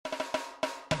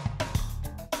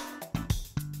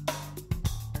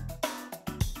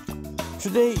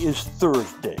Today is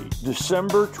Thursday,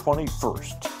 December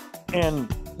 21st,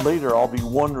 and later I'll be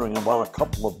wondering about a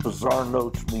couple of bizarre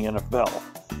notes from the NFL.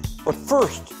 But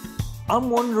first, I'm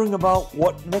wondering about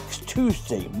what next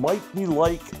Tuesday might be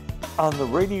like on the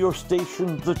radio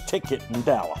station The Ticket in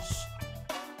Dallas.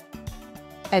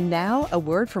 And now, a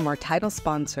word from our title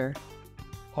sponsor.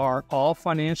 Are all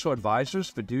financial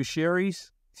advisors fiduciaries?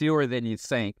 Fewer than you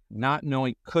think. Not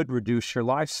knowing could reduce your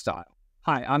lifestyle.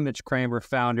 Hi, I'm Mitch Kramer,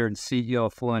 founder and CEO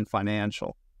of Fluent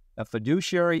Financial. A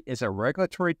fiduciary is a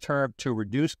regulatory term to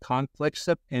reduce conflicts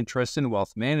of interest in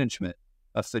wealth management.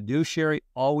 A fiduciary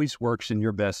always works in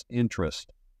your best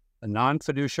interest. A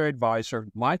non-fiduciary advisor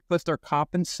might put their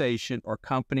compensation or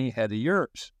company ahead of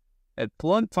yours. At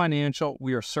Fluent Financial,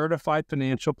 we are certified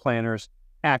financial planners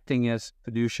acting as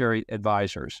fiduciary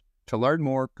advisors. To learn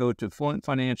more, go to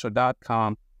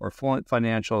fluentfinancial.com or Fluent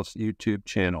Financial's YouTube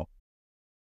channel.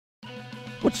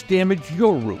 What's damaged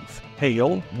your roof?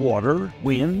 Hail, water,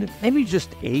 wind, maybe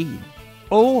just age?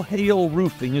 Oh Hail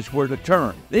Roofing is where to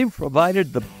turn. They've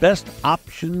provided the best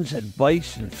options,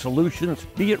 advice, and solutions,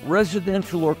 be it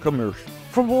residential or commercial.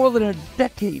 For more than a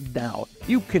decade now,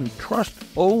 you can trust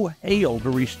Oh Hail to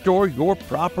restore your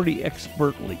property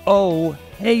expertly. Oh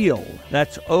Hail.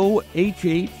 That's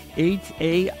OHHHAIL.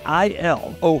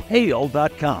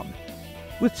 OHail.com.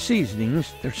 With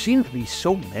seasonings, there seem to be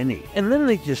so many, and then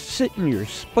they just sit in your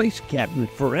spice cabinet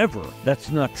forever.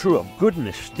 That's not true of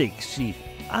Goodness Steak seasoning.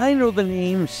 I know the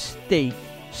name steak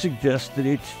suggests that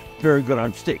it's very good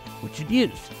on steak, which it is,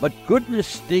 but Goodness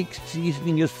Steak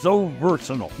seasoning is so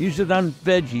versatile. Use it on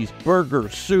veggies,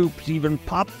 burgers, soups, even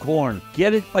popcorn.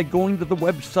 Get it by going to the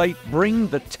website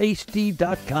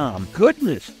bringthetasty.com.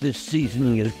 Goodness, this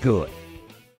seasoning is good.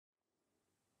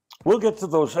 We'll get to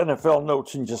those NFL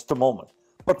notes in just a moment.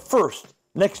 But first,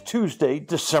 next Tuesday,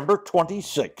 December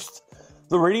 26th,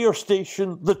 the radio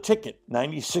station The Ticket,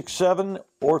 96.7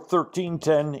 or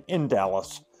 1310 in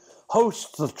Dallas,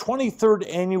 hosts the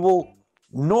 23rd annual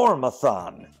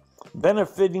Normathon,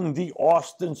 benefiting the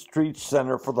Austin Street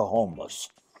Center for the Homeless.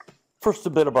 First,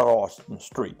 a bit about Austin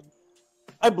Street.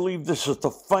 I believe this is the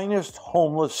finest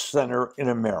homeless center in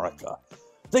America.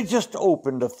 They just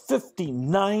opened a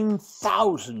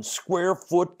 59,000 square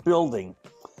foot building.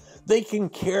 They can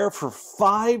care for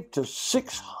 500 to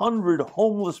 600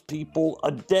 homeless people a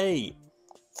day,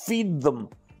 feed them,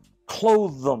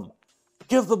 clothe them,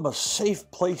 give them a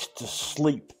safe place to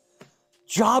sleep,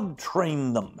 job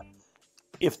train them,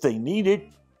 if they need it,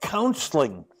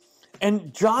 counseling,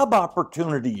 and job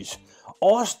opportunities.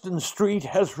 Austin Street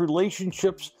has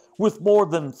relationships with more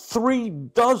than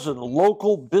 36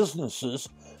 local businesses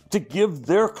to give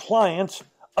their clients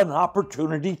an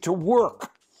opportunity to work.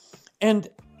 And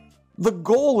the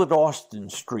goal at Austin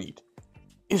Street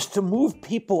is to move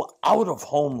people out of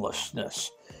homelessness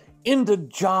into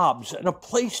jobs and a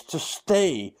place to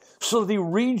stay so they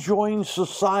rejoin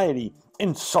society.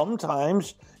 And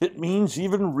sometimes it means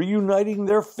even reuniting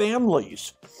their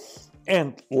families.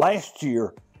 And last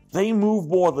year, they moved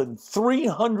more than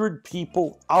 300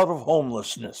 people out of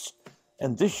homelessness.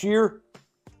 And this year,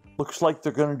 looks like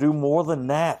they're going to do more than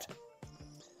that.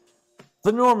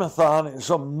 The Normathon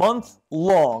is a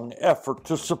month-long effort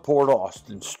to support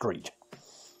Austin Street.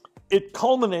 It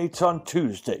culminates on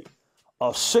Tuesday,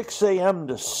 a 6 a.m.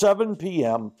 to 7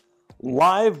 p.m.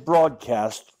 live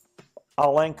broadcast.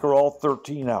 I'll anchor all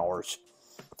 13 hours.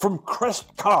 From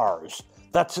Crest Cars,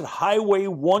 that's at Highway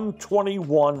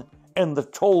 121 and the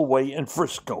Tollway in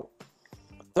Frisco.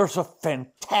 There's a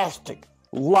fantastic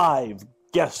live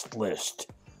guest list.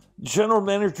 General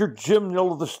Manager Jim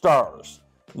Nill of the Stars,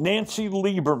 Nancy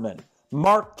Lieberman,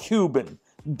 Mark Cuban,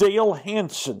 Dale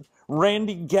Hansen,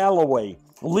 Randy Galloway,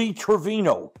 Lee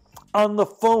Trevino. On the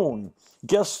phone,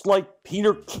 guests like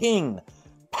Peter King,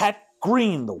 Pat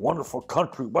Green, the wonderful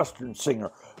country western singer,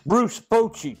 Bruce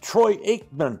Bochy, Troy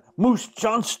Aikman, Moose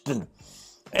Johnston.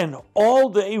 And all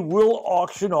day we'll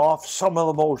auction off some of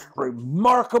the most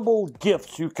remarkable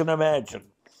gifts you can imagine.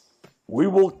 We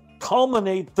will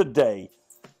culminate the day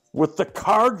with the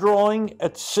car drawing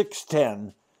at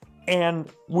 6:10, and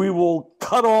we will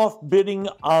cut off bidding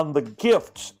on the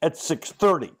gifts at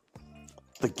 6:30.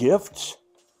 The gifts?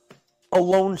 A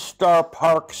Lone Star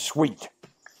Park suite.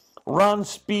 Ron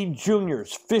Speed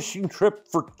Jr.'s fishing trip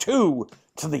for 2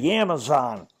 to the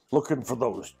Amazon, looking for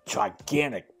those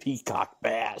gigantic peacock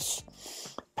bass.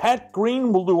 Pat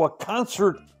Green will do a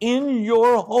concert in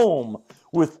your home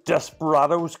with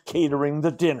Desperados catering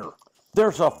the dinner.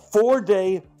 There's a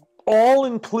 4-day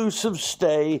all-inclusive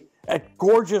stay at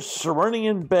gorgeous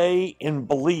Serenian Bay in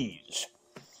Belize.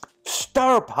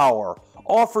 Star Power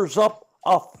offers up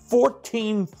a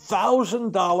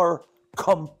 $14,000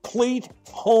 complete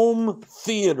home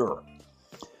theater.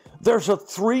 There's a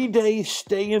 3-day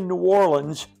stay in New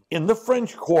Orleans in the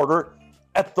French Quarter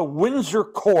at the Windsor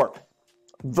Court,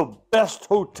 the best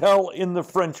hotel in the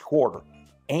French Quarter.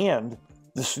 And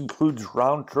this includes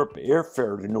round-trip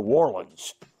airfare to New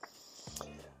Orleans.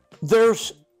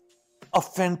 There's a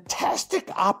fantastic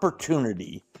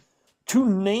opportunity to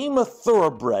name a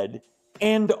thoroughbred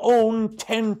and own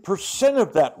 10%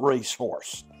 of that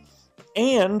racehorse.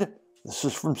 And this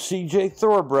is from CJ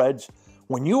Thoroughbreds.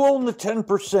 When you own the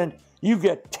 10%, you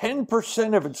get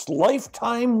 10% of its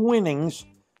lifetime winnings,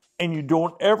 and you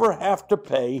don't ever have to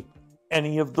pay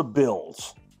any of the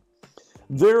bills.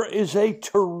 There is a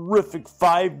terrific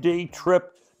 5-day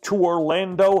trip to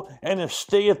Orlando and a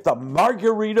stay at the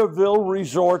Margaritaville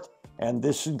Resort, and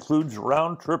this includes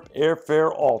round-trip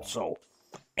airfare also.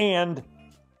 And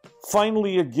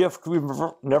finally, a gift we've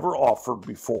never offered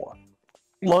before.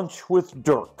 Lunch with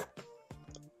Dirk.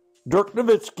 Dirk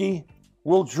Nowitzki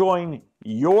will join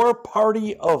your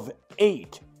party of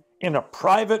 8 in a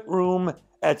private room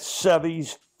at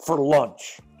Sevy's for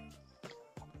lunch.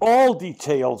 All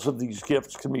details of these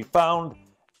gifts can be found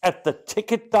at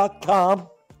theticket.com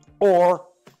or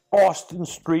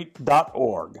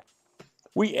austinstreet.org.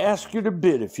 We ask you to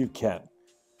bid if you can.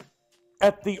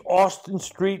 At the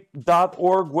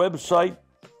austinstreet.org website,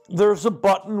 there's a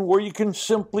button where you can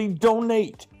simply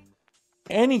donate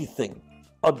anything,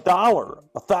 $1,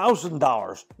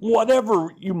 $1,000, whatever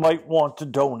you might want to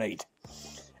donate.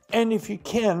 And if you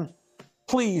can,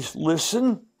 please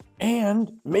listen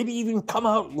and maybe even come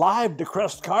out live to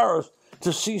Crest Cars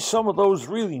to see some of those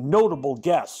really notable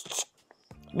guests.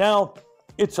 Now,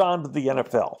 it's on to the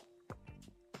NFL.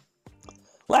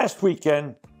 Last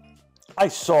weekend, I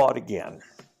saw it again.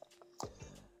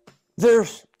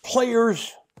 There's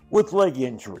players with leg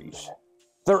injuries.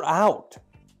 They're out.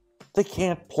 They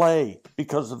can't play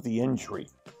because of the injury.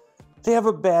 They have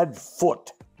a bad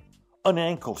foot, an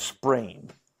ankle sprain,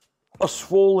 a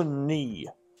swollen knee,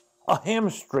 a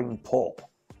hamstring pull.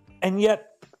 And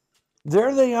yet,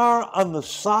 there they are on the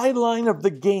sideline of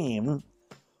the game,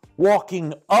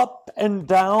 walking up and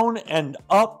down and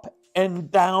up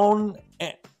and down.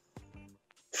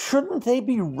 Shouldn't they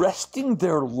be resting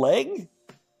their leg?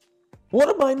 What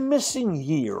am I missing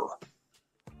here?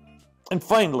 And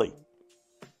finally,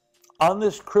 on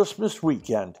this Christmas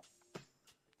weekend,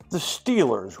 the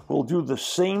Steelers will do the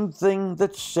same thing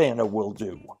that Santa will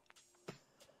do.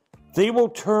 They will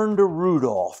turn to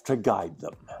Rudolph to guide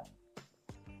them.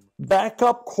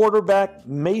 Backup quarterback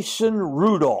Mason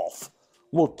Rudolph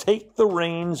will take the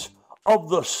reins of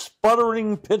the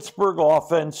sputtering Pittsburgh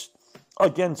offense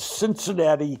against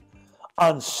Cincinnati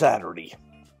on Saturday.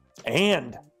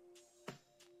 And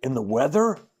in the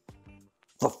weather,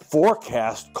 the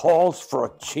forecast calls for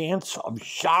a chance of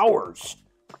showers,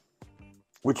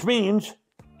 which means,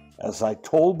 as I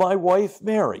told my wife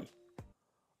Mary,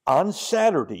 on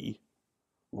Saturday,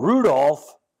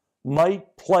 Rudolph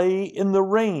might play in the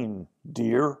rain,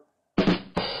 dear.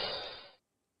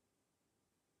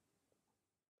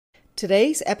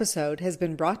 Today's episode has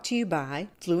been brought to you by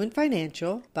Fluent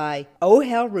Financial, by Oh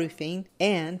Hell Roofing,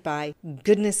 and by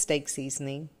Goodness Steak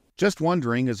Seasoning. Just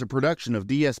Wondering is a production of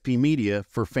DSP Media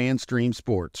for FanStream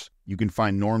Sports. You can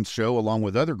find Norm's show along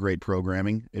with other great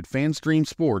programming at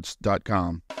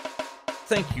fanstreamsports.com.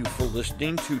 Thank you for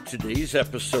listening to today's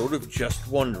episode of Just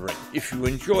Wondering. If you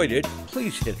enjoyed it,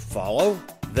 please hit follow.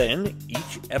 Then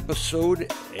each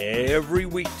episode every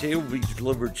weekday will be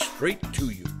delivered straight to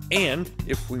you. And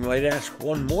if we might ask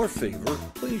one more favor,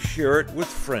 please share it with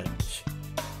friends.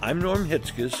 I'm Norm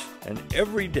Hitzges, and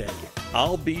every day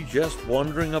I'll be just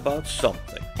wondering about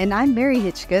something. And I'm Mary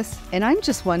Hitchkus, and I'm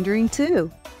just wondering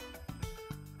too.